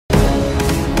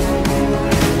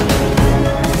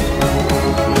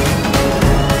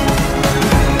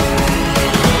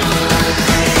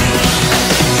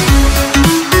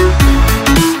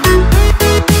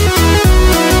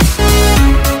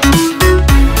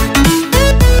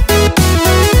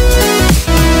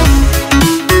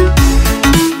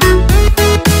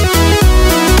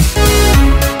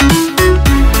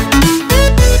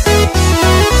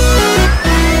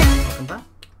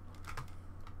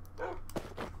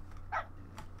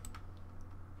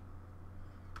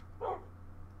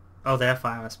Oh, they're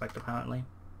fire aspect apparently.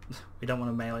 We don't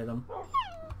want to melee them.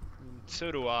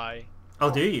 So do I.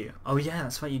 Oh, do you? Oh yeah,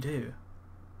 that's what you do.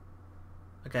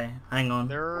 Okay, hang on.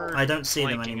 They're I don't see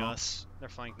them flanking anymore. us. They're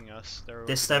flanking us. They're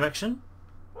This over direction?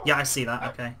 Yeah, I see that.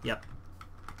 Okay, yep.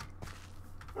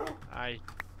 there. I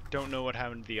don't know what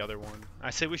happened to the other one. I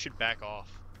say we should back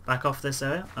off. Back off this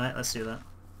area? Alright, let's do that.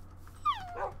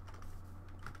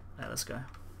 Alright, let's go.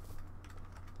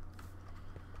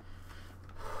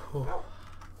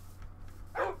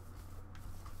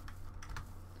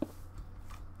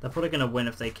 They're probably going to win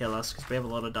if they kill us, because we have a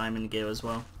lot of diamond gear as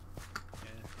well.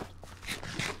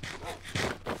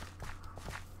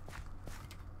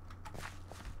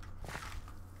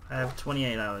 I have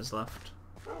 28 hours left.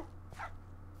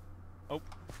 Oh,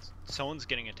 someone's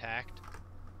getting attacked.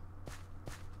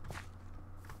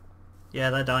 Yeah,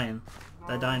 they're dying.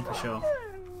 They're dying for sure.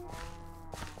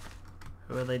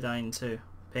 Who are they dying to?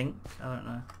 Pink? I don't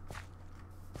know.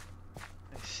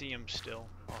 I see him still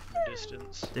off in the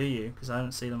distance. Do you? Because I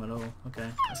don't see them at all. Okay,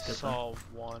 that's good. Saw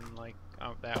one like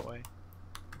out that way.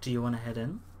 Do you want to head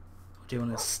in? Or do you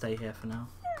want to stay here for now?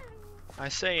 I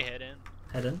say head in.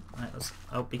 Head in? Alright, let's...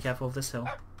 Oh, be careful of this hill.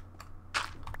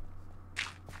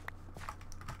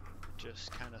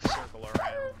 Just kind of circle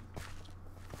around.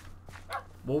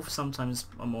 Wolves sometimes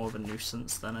are more of a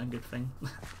nuisance than a good thing.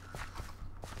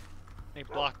 They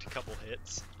blocked a couple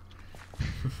hits.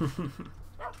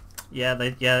 Yeah,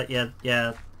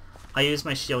 yeah. I used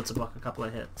my shield to block a couple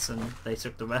of hits, and they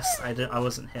took the rest. I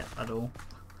wasn't hit at all.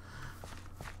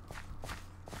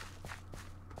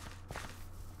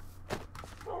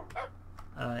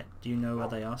 Do you know where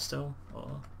they are still,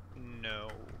 or? No.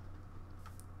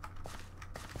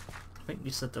 I think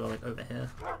you said they were like over here.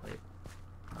 Wait,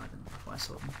 no, I didn't know if I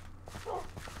saw them.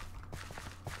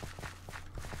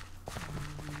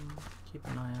 Keep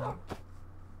an eye out.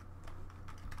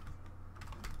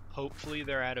 Hopefully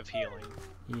they're out of healing.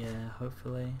 Yeah,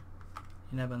 hopefully.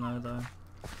 You never know though.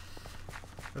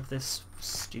 With this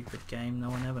stupid game, no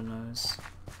one ever knows.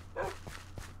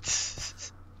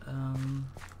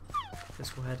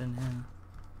 Guess we'll head in here.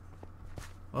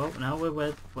 Well, now we're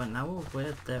where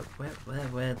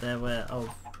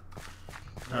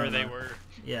They were.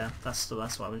 Yeah, that's what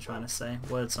I've been trying to say.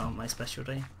 Words aren't my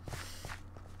specialty.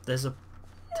 There's a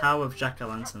tower of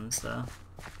jack-o'-lanterns there,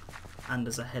 and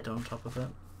there's a head on top of it.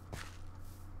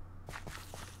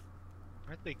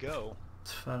 Where'd they go?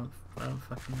 I don't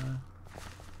fucking know.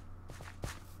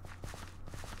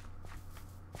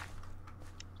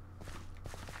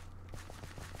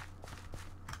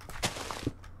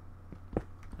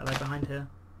 Are they behind here?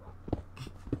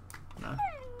 No.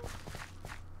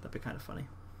 That'd be kind of funny.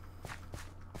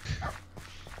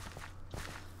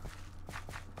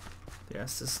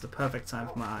 Yes, this is the perfect time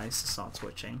for my eyes to start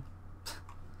twitching.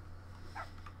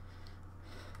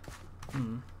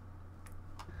 Hmm.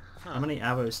 Huh. How many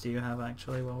arrows do you have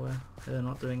actually while we're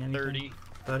not doing anything? 30.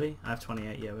 30? I have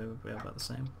 28, yeah, we're about the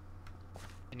same.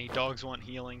 Any dogs want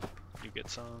healing? You get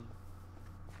some.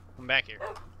 Come back here.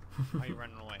 Why are you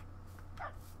running away?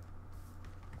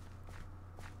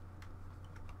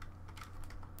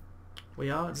 We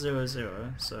are at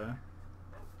 0-0, so...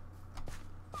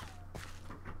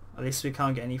 At least we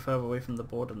can't get any further away from the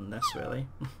border than this, really.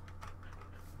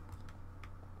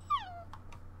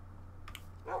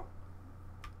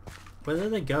 Where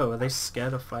did they go? Are they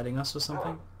scared of fighting us or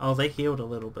something? Oh, they healed a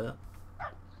little bit.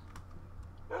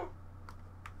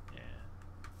 Yeah.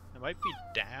 It might be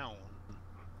down.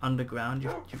 Underground, do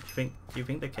you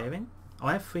think they're caving? Oh,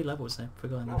 I have 3 levels there.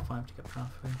 Forgot I need 5 to get power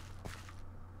 3.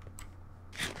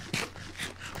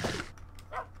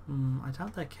 I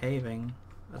doubt they're caving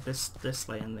at this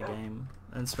late in the game.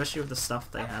 And especially with the stuff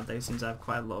they have, they seem to have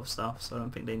quite a lot of stuff, so I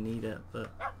don't think they need it,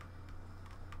 but...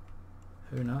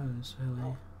 Who knows,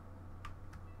 really?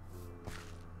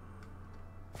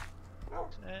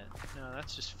 No,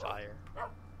 that's just fire.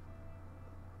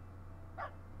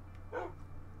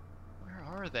 Where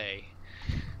are they?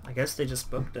 I guess they just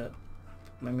booked it.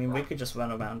 I mean, we could just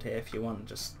run around here if you want,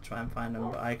 just try and find them,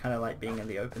 but I kind of like being in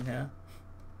the open here.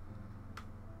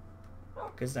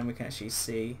 Because then we can actually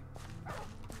see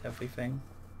everything.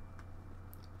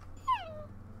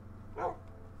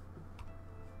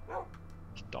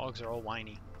 Dogs are all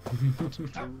whiny. Want some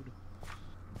food?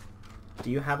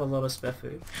 Do you have a lot of spare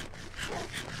food?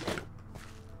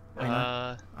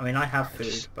 I mean, I have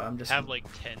food, but I'm just... have like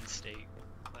 10 steak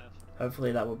left.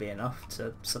 Hopefully that will be enough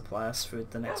to supply us through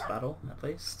the next battle, at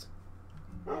least.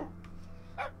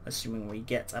 Assuming we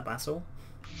get a battle.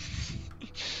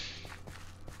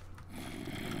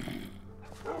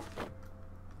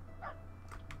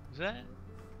 Is that?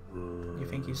 You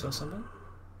think you saw something?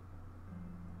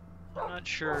 I'm not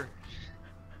sure.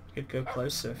 You could go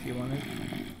closer if you wanted.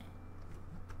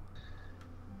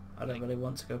 I don't really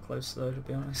want to go close though, to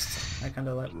be honest. I kind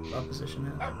of like our position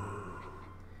here.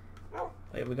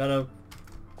 Wait, we gotta...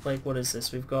 Like, what is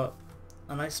this? We've got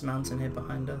a nice mountain here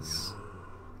behind us.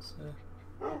 So...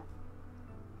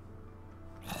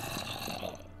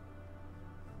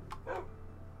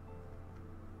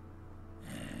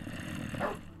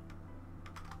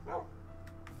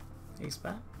 He's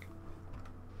back.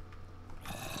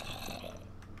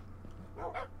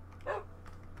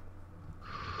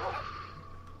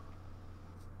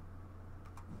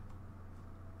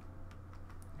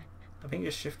 I think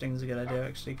just shifting is a good idea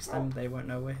actually, because then they won't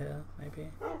know we're here, maybe.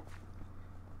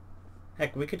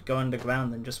 Heck, we could go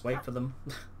underground and just wait for them.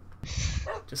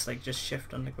 just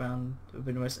shift underground. It would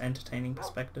be the most entertaining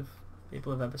perspective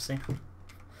people have ever seen.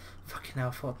 Fucking hell,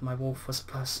 I thought my wolf was a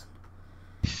person.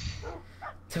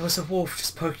 There was a wolf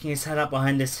just poking his head up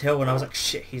behind this hill and I was like,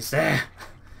 shit, he's there!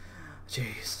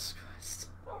 Jesus Christ.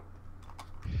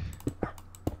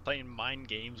 Playing mind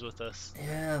games with us.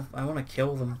 Yeah, I want to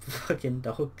kill them, fucking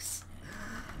dogs.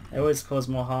 They always cause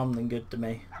more harm than good to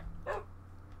me.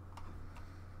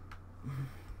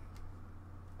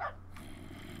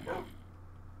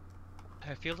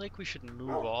 I feel like we should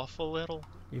move off a little.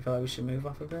 You feel like we should move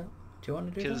off a bit? Do you want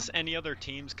to do that? Because any other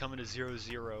teams coming to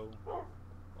 0-0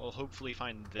 will hopefully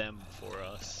find them for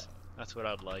us. That's what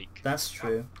I'd like. That's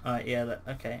true. Alright, yeah,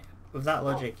 okay. With that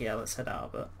logic, yeah, let's head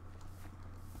out, but...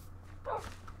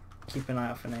 Keep an eye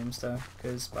out for names though,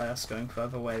 because by us going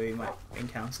further away we might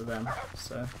encounter them,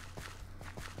 so...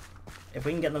 If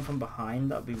we can get them from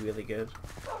behind, that would be really good.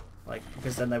 Like,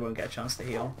 because then they won't get a chance to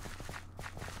heal.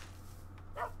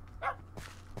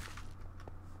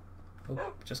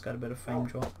 Oh, just got a bit of frame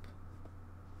drop.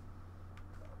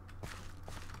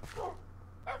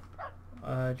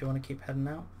 Do you want to keep heading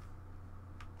out?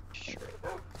 Sure.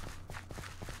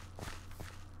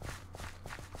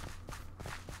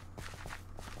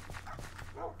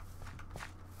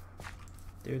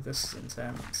 Dude, this is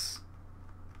intense.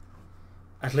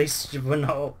 At least we're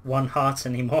not one heart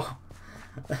anymore.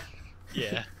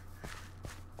 Yeah.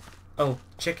 Oh,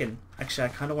 chicken. Actually, I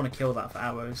kind of want to kill that for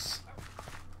arrows.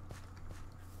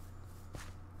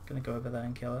 Gonna go over there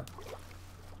and kill it.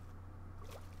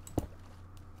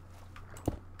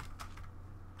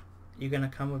 You gonna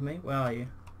come with me? Where are you?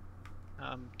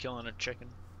 I'm killing a chicken.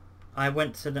 I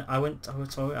went to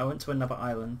another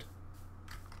island.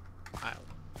 Island.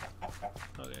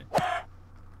 Okay.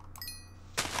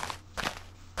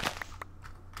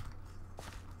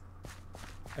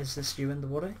 Is this you in the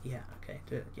water? Yeah, okay,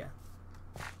 do it, yeah.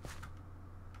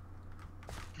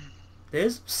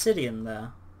 There's obsidian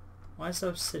there. Why is there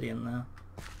obsidian there?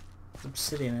 There's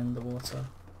obsidian in the water.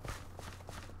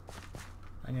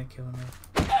 I'm gonna kill another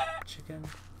chicken.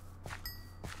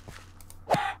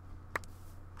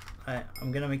 Alright,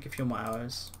 I'm gonna make a few more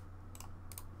arrows.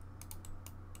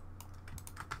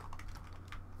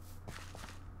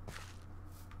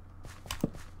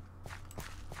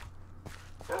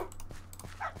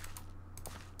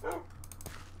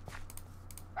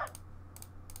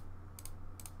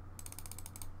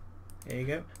 There you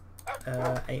go.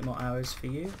 8 more arrows for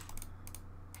you.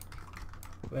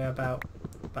 We're about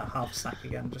half a stack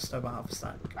again, just over half a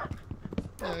stack.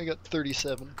 Yeah, I got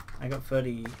 37. I got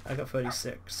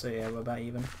 36, so yeah, we're about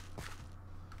even. Do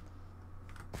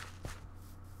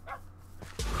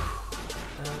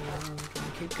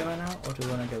we keep going out, or do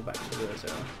we want to go back to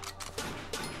 0-0?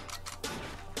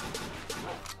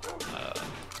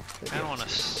 I don't want to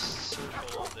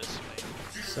circle this way.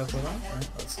 Circle that? Right,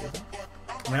 let's do that.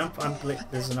 I mean,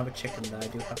 there's another chicken there, I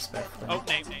do have spare for them. Oh,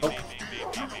 name,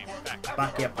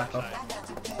 back. Yep, back off. I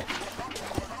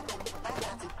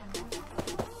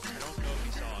don't know if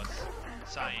he saw us.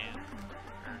 Cyan.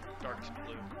 Or darkest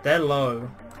blue. They're low.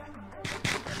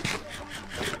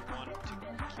 Want to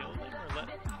kill them or let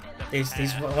them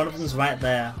These one of them's right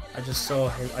there. I just saw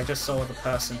the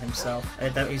person himself.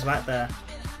 He's right there.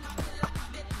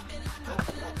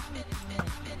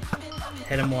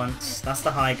 Hit him once. That's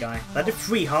the high guy. That did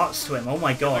 3 hearts to him. Oh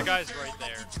my god. The guy's right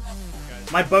there.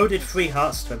 My bow did 3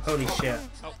 hearts to him. Holy shit.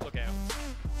 Oh, look out.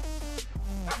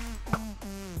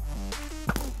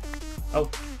 Oh.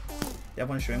 The other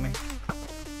one's shooting me.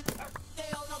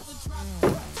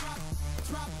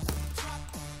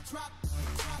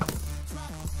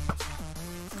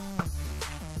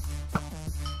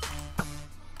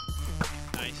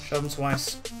 Nice. Shot him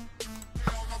twice.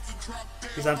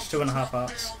 He's down to 2.5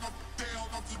 hearts.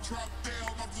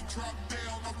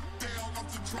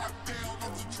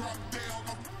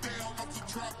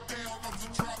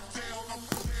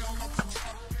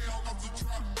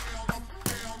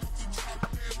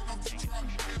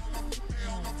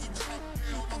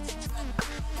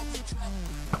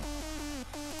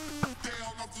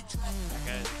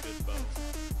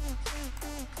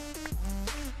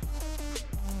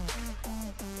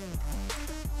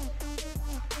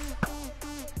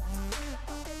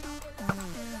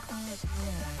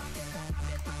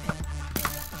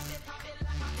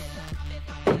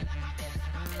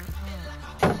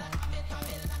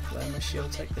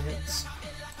 shield take the hits.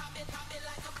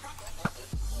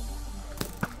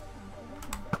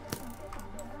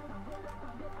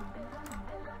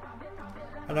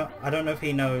 I don't know if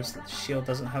he knows that the shield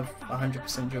doesn't have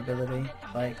 100% durability,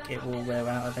 like it will wear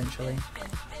out eventually.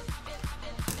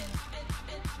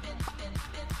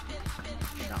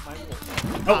 Not my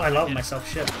wolf. Oh, I love myself,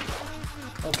 shit.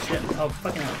 Oh shit, oh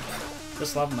fucking hell.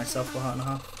 Just loving myself for a heart and a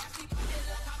half.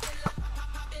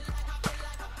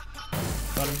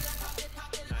 Got him.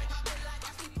 Nice.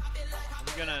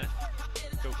 I'm gonna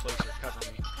go closer, cover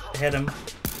me. Hit him.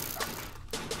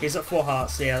 He's at 4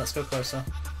 hearts, yeah, let's go closer.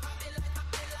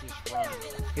 He's running.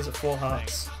 He's at 4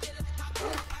 hearts.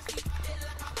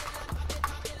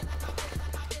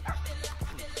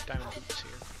 Diamond boots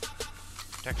here.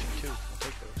 Protection 2, I'll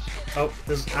take those. Oh,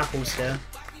 there's apples here.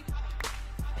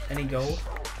 Any gold?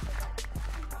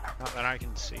 Not that I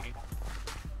can see.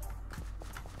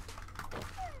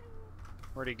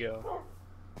 Where'd he go?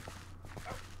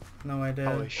 No idea.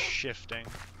 Probably shifting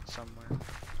somewhere.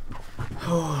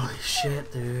 Holy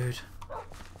shit, dude.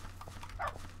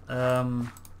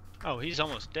 Oh, he's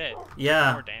almost dead.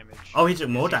 Yeah. More damage. Oh, he took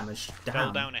more damage. Damn.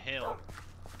 Fell down a hill.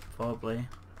 Probably.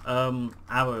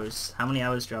 Arrows. How many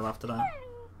arrows do you have after that?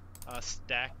 A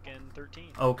stack and 13.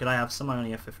 Oh, could I have some? I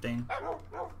only have 15.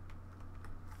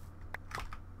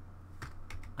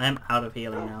 I am out of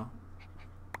healing now.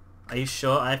 Are you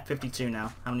sure? I have 52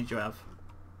 now. How many do you have?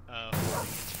 40,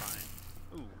 it's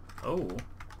fine. Ooh. Oh.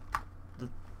 The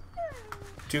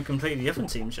 2 completely different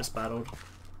teams just battled.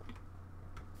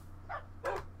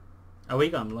 Oh, we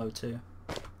got him low too.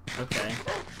 Okay.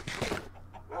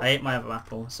 I ate my other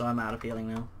apple, so I'm out of healing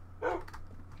now.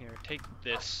 Here, take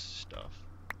this stuff.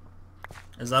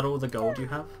 Is that all the gold you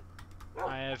have?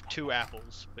 I have 2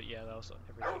 apples, but yeah, that was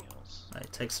everything else.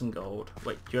 Right, take some gold.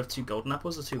 Wait, do you have 2 golden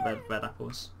apples or 2 red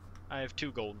apples? I have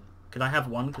 2 golden. Could I have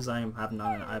 1? Because I have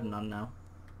none. I have none now.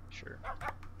 Sure.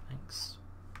 Thanks.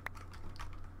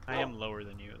 I am lower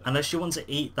than you, though. Unless you want to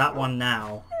eat that one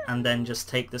now, and then just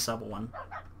take this other one.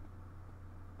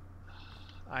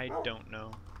 I don't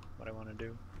know what I want to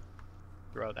do.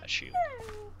 Throw that shield.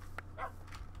 I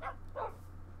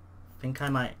think I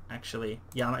might actually...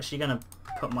 Yeah, I'm actually going to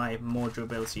put my more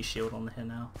durability shield on here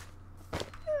now.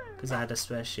 Because I had a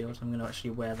spare shield. I'm going to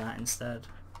actually wear that instead.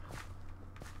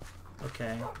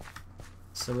 Okay.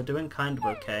 So we're doing kind of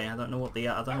okay. I don't know what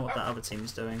that other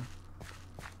team's doing.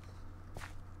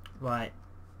 Right.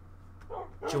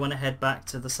 Do you want to head back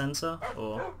to the center,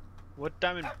 or...? What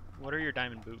are your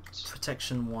diamond boots?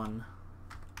 Protection 1.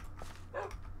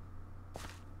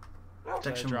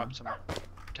 Protection 1. Some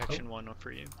protection 1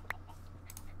 for you.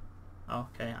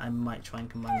 Okay, I might try and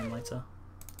combine them later.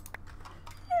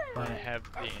 I have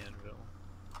the anvil.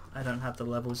 I don't have the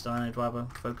levels done. I'd rather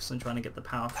focus on trying to get the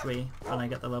power 3 when I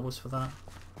get the levels for that.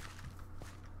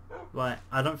 Right,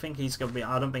 I don't think he's gonna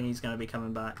be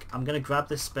coming back. I'm gonna grab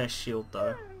this spare shield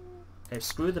though. Okay,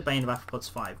 screw the Bane of Arthropods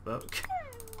 5 book.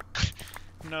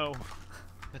 No,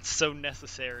 it's so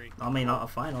necessary. I mean,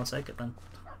 fine, I'll take it then.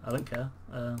 I don't care.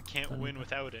 Can't win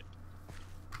without it.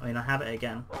 I mean, I have it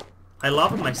again. I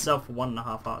laughed at myself for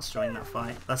 1.5 hearts during that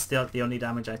fight. That's the only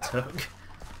damage I took.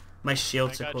 My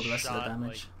shield took all the rest of the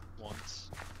damage. Like, once.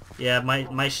 Yeah,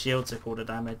 my shield took all the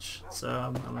damage, so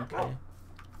I'm okay.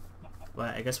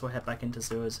 Right, I guess we'll head back into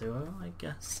 0-0, I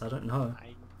guess. I don't know.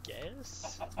 I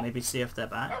guess? Maybe see if they're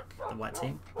back, the white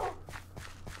team.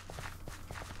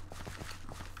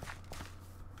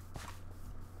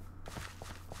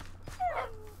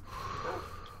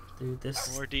 Dude,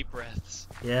 this... More deep breaths.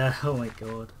 Yeah, oh my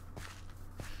god.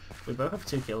 We both have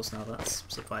 2 kills now, that's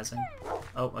surprising.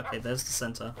 Oh, okay, there's the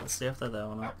center. Let's see if they're there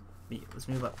or not. Let's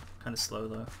move up kind of slow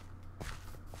though.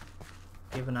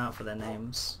 Giving out for their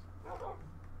names.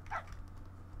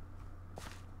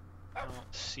 I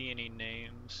don't see any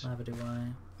names. Neither do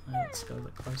I. Right, let's go a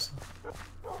bit closer.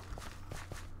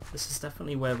 This is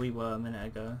definitely where we were a minute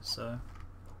ago, so...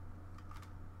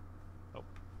 Oh,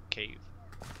 cave.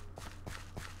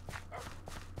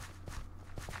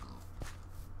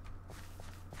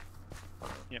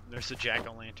 Yep, there's the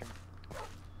jack-o'-lantern.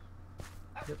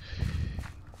 Yep.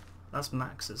 That's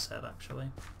Max's head, actually.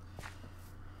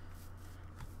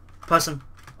 Person!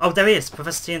 Oh, there he is!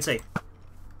 Professor TNT!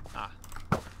 Ah.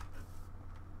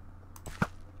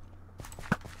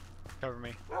 Cover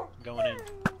me. I'm going in.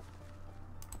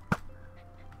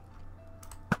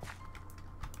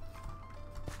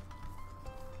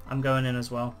 I'm going in as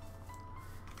well.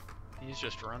 He's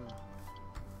just running.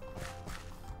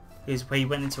 He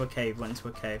went into a cave,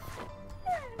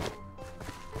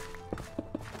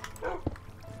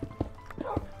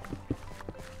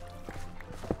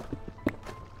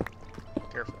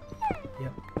 Careful.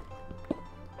 Yep.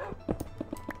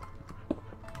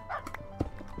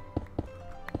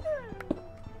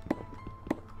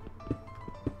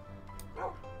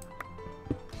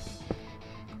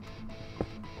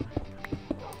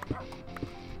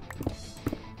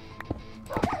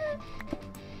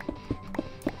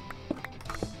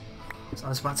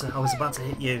 was about to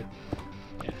hit you.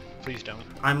 Yeah, please don't.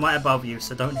 I'm right above you,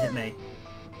 so don't hit me.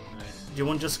 Alright. Do you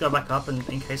want to just go back up in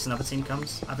case another team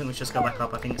comes? I think we should just go back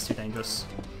up. I think it's too dangerous.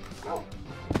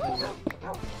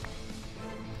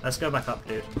 Let's go back up,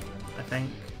 dude. I think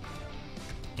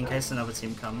in case another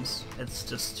team comes, it's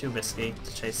just too risky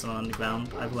to chase them on the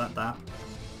ground. I've learnt that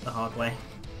the hard way.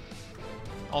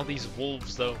 All these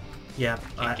wolves, though. Yeah,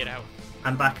 Can't get out.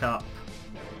 I'm back up.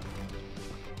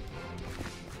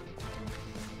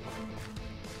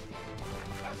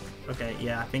 Okay,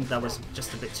 yeah, I think that was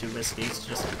just a bit too risky. It's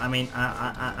just, I mean,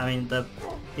 the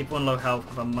people on low health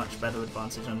have a much better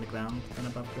advantage on the ground than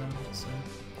above ground. So.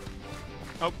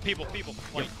 Oh, people.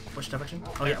 White. Yep. Which direction?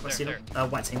 Oh There, yeah, I see there, them.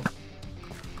 White team.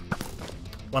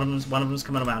 One of them's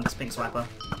coming around. It's Pink Swiper.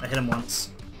 I hit him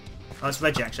once. Oh, it's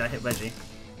Reggie actually. I hit Reggie.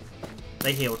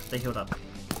 They healed. They healed up.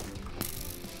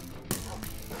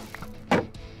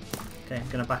 Okay, I'm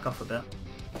gonna back off a bit.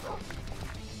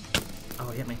 Oh,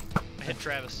 he hit me. I hit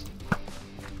Travis.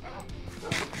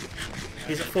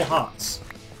 He's at 4 hearts.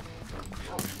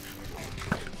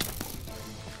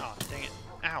 Oh, dang it.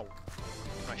 Ow.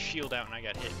 My shield out and I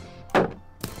got hit.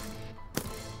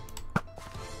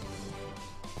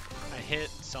 I hit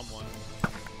someone.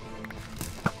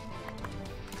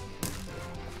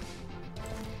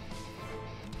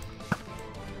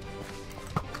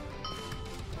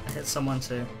 I hit someone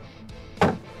too.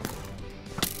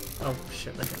 Oh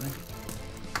shit, they hit me.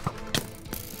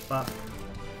 Fuck.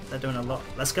 They're doing a lot.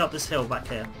 Let's go up this hill back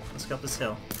here. Let's go up this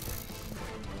hill.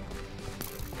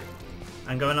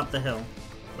 I'm going up the hill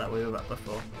that we were at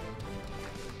before.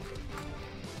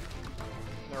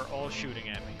 They're all shooting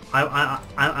at me.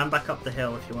 I'm back up the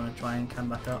hill if you want to try and come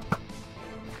back up.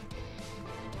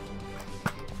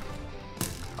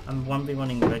 I'm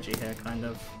 1v1ing Reggie here, kind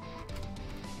of.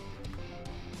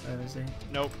 Where is he?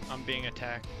 Nope, I'm being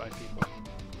attacked by people.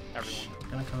 Everyone.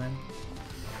 Gonna come in.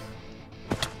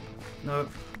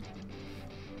 Nope.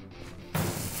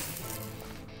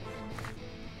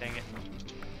 Dang it.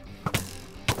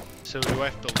 So do I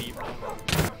have to leave now?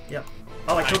 Yep.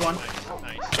 Oh, I killed one.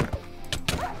 Nice.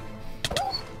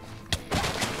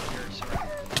 Here, sorry.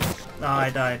 No, I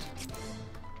died.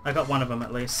 I got one of them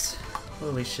at least.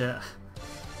 Holy shit.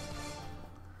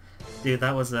 Dude,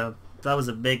 that was a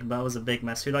big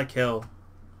mess. Who'd I kill?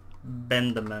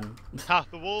 ZaBenderman. Ha!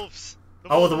 The wolves!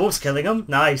 The wolf's killing him?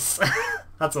 Nice.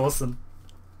 That's awesome.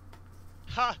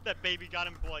 Ha! That baby got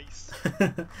him twice.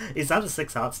 He's down to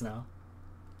 6 hearts now.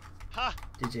 Ha!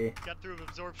 GG. Got through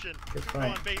absorption. Good Come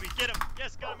fight. on, baby, get him!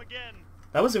 Yes, got him again!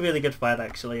 That was a really good fight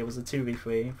actually. It was a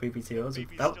 2v3, 3v2. It was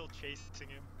Baby's that, still chasing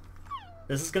him.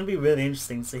 this is going to be really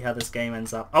interesting to see how this game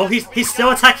ends up. Oh, he's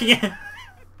still attacking him!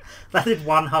 That did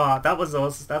 1 heart. That was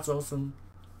awesome. That's awesome.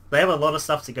 They have a lot of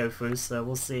stuff to go through, so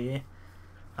we'll see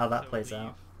how that plays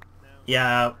out. No.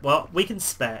 Yeah, well, we can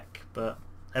spec, but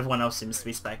everyone else seems to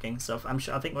be specking, so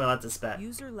I think we're allowed to spec.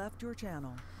 User left your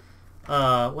channel.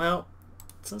 Well,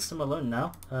 since I'm alone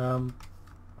now,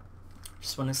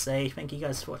 just want to say thank you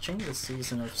guys for watching this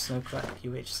season of Snowcrack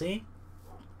UHC.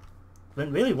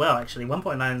 Went really well, actually.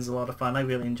 1.9 is a lot of fun. I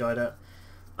really enjoyed it.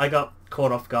 I got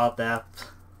caught off guard there.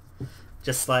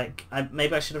 Just like,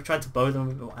 maybe I should have tried to bow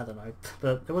them, I don't know,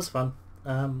 but it was fun.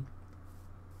 The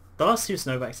last 2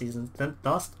 Snowcrack seasons, maybe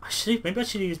I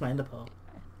should have used my ender pearl.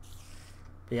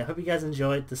 But yeah, I hope you guys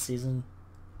enjoyed this season.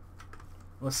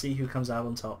 We'll see who comes out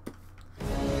on top.